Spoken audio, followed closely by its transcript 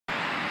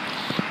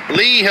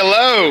Lee,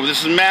 hello.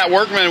 This is Matt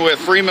Workman with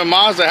Freeman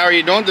Mazda. How are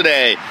you doing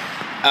today?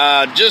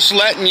 Just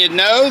letting you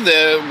know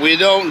that we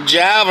don't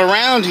jive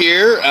around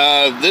here.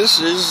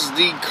 This is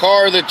the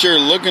car that you're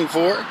looking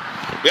for.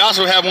 We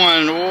also have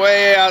one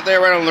way out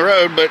there right on the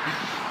road, but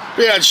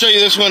yeah, I'd show you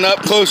this one up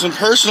close and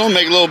personal,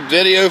 make a little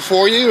video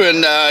for you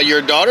and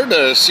your daughter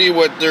to see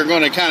what they're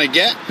going to kind of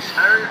get.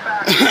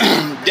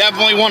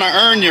 Definitely want to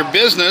earn your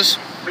business.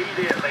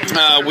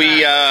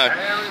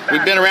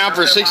 We've been around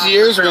for 60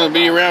 years. We're going to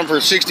be around for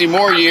 60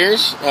 more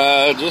years.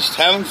 Just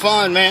having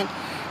fun, man.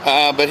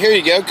 But here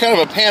you go, kind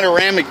of a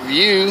panoramic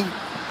view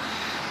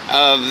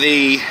of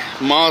the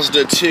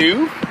Mazda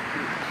 2.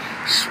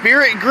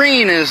 Spirit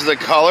green is the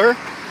color,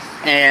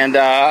 and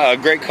a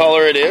great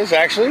color it is,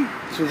 actually.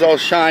 This one's all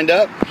shined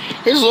up.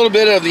 Here's a little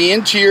bit of the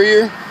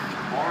interior.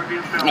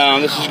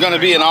 This is going to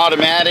be an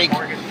automatic.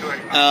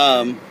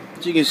 So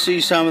you can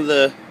see some of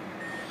the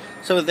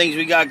things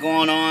we got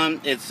going on.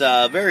 It's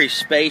very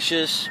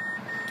spacious.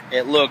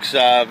 It looks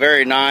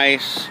very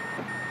nice.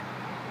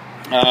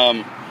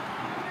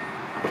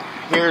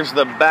 Here's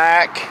the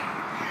back.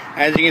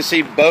 As you can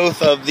see,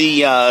 both of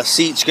the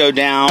seats go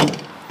down,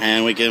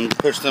 and we can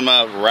push them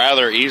up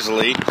rather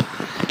easily.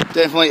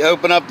 Definitely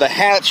open up the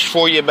hatch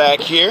for you back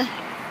here,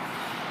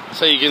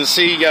 so you can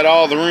see you got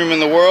all the room in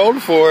the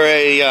world for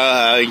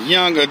a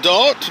young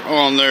adult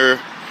on their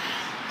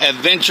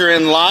adventure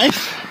in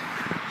life.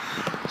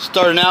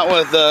 Starting out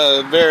with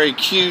a very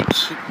cute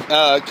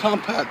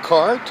compact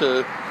car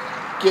to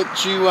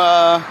get you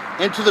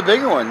into the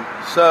bigger one.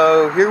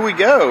 So here we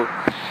go.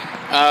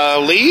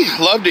 Lee,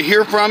 love to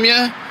hear from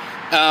you.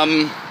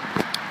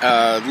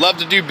 Love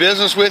to do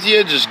business with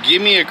you. Just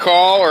give me a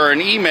call or an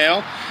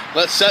email.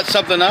 Let's set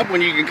something up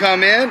when you can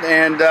come in,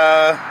 and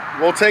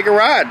we'll take a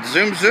ride.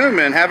 Zoom, zoom,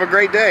 and have a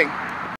great day.